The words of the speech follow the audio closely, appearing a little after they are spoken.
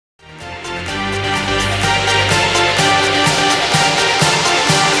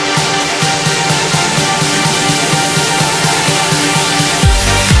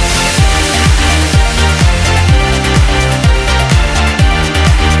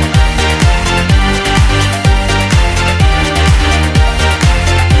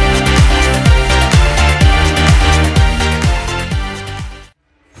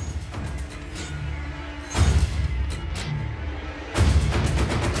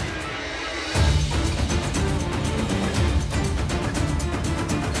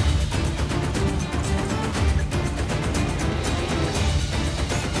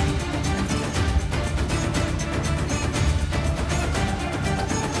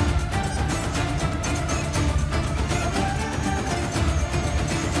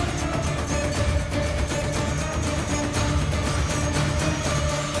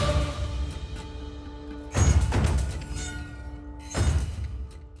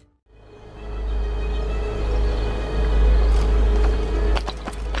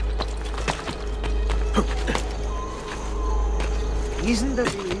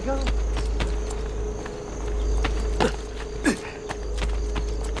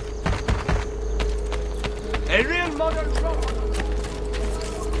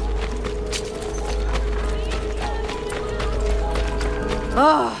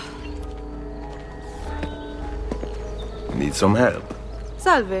Need some help?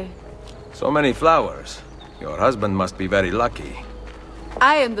 Salve. So many flowers. Your husband must be very lucky.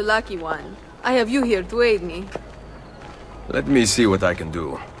 I am the lucky one. I have you here to aid me. Let me see what I can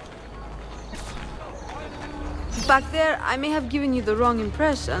do. Back there, I may have given you the wrong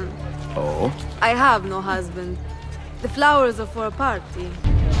impression. Oh? I have no husband. The flowers are for a party.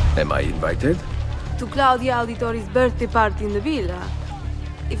 Am I invited? To Claudia Auditori's birthday party in the villa.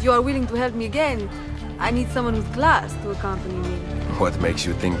 If you are willing to help me again, I need someone with class to accompany me. What makes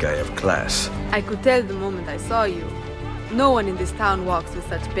you think I have class? I could tell the moment I saw you. No one in this town walks with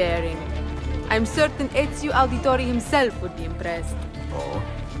such bearing. I'm certain Ezio Auditori himself would be impressed. Oh?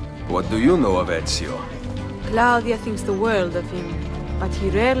 What do you know of Ezio? Claudia thinks the world of him, but he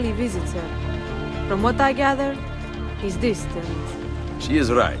rarely visits her. From what I gather, he's distant. She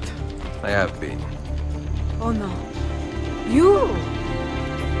is right. I have been. Oh no. You?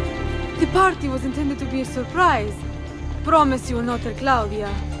 The party was intended to be a surprise. Promise you will not tell Claudia.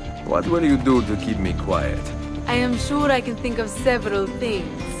 What will you do to keep me quiet? I am sure I can think of several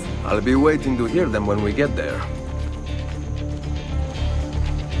things. I'll be waiting to hear them when we get there.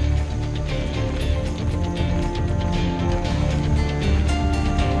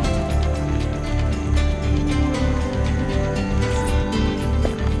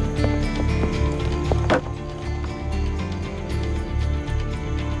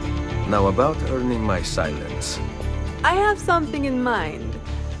 Now about earning my silence. I have something in mind.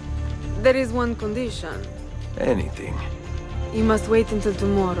 There is one condition. Anything. You must wait until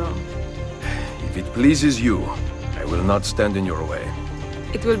tomorrow. If it pleases you, I will not stand in your way.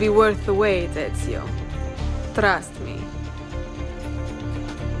 It will be worth the wait, Ezio. Trust me.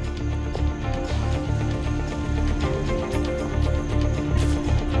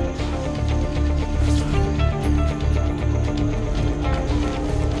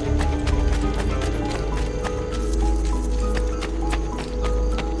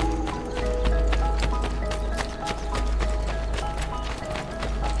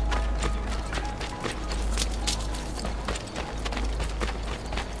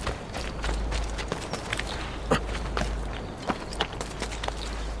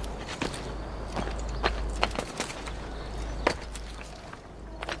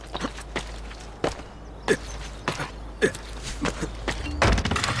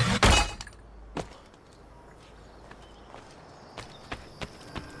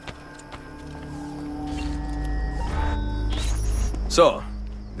 So,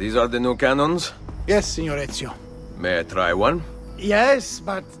 these are the new cannons? Yes, Signor Ezio. May I try one? Yes,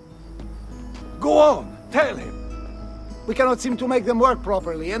 but... Go on, tell him. We cannot seem to make them work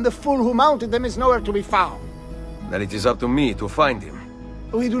properly, and the fool who mounted them is nowhere to be found. Then it is up to me to find him.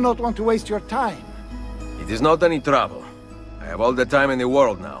 We do not want to waste your time. It is not any trouble. I have all the time in the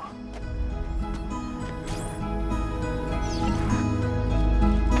world now.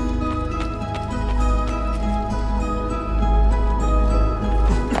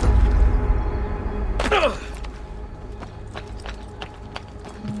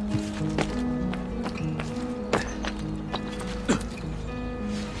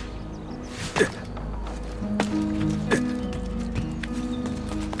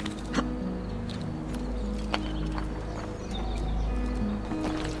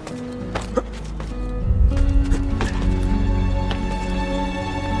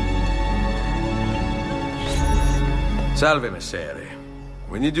 Salve, Messere.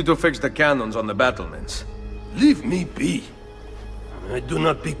 We need you to fix the cannons on the battlements. Leave me be. I do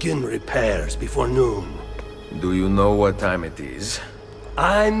not begin repairs before noon. Do you know what time it is?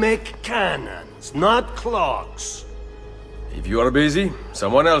 I make cannons, not clocks. If you are busy,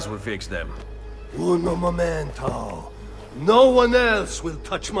 someone else will fix them. Uno momento. No one else will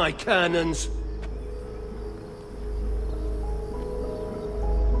touch my cannons.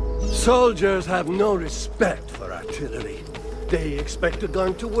 Soldiers have no respect for artillery. They expect a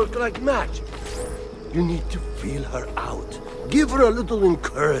gun to work like magic. You need to feel her out. Give her a little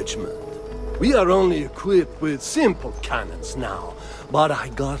encouragement. We are only equipped with simple cannons now, but I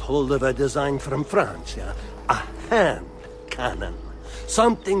got hold of a design from France, a hand cannon.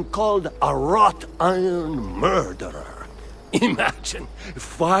 Something called a wrought iron murderer. Imagine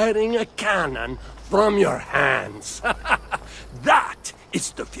firing a cannon from your hands. That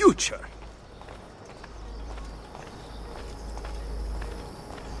is the future.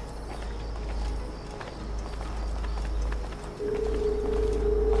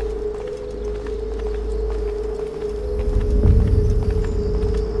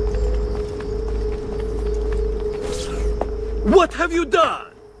 What have you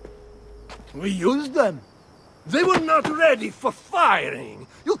done? We used them. They were not ready for firing.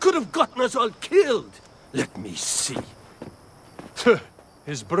 You could have gotten us all killed. Let me see.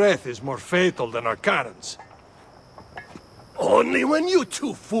 His breath is more fatal than our cannons. Only when you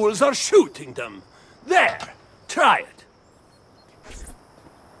two fools are shooting them. There, try it.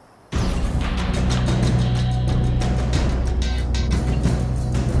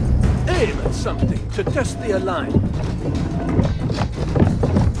 Aim at something to test the alignment.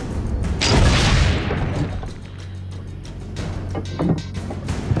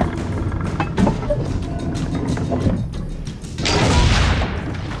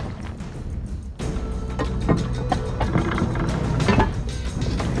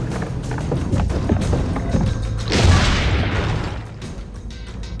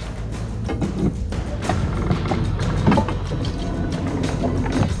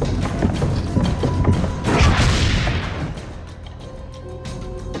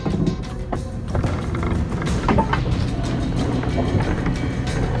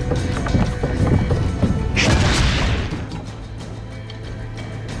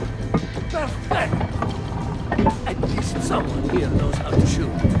 Someone here knows how to shoot.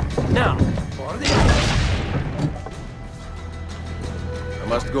 Now, for the other. I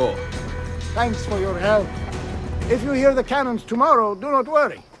must go. Thanks for your help. If you hear the cannons tomorrow, do not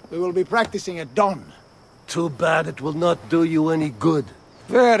worry. We will be practicing at dawn. Too bad it will not do you any good.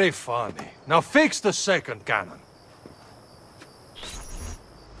 Very funny. Now fix the second cannon.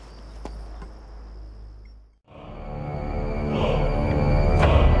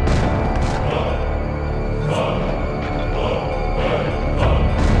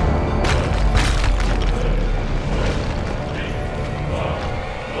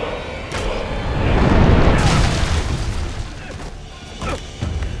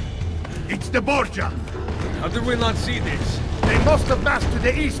 The Borgia! How did we not see this? They must have massed to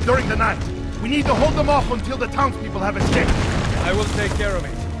the east during the night. We need to hold them off until the townspeople have escaped. I will take care of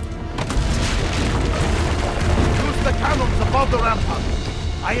it. Use the cannons above the ramparts.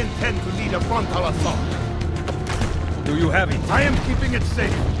 I intend to lead a frontal assault. Do you have it? I am keeping it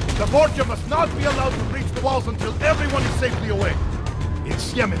safe. The Borgia must not be allowed to breach the walls until everyone is safely away.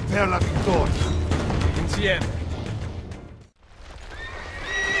 Insieme per la vittoria. Insieme.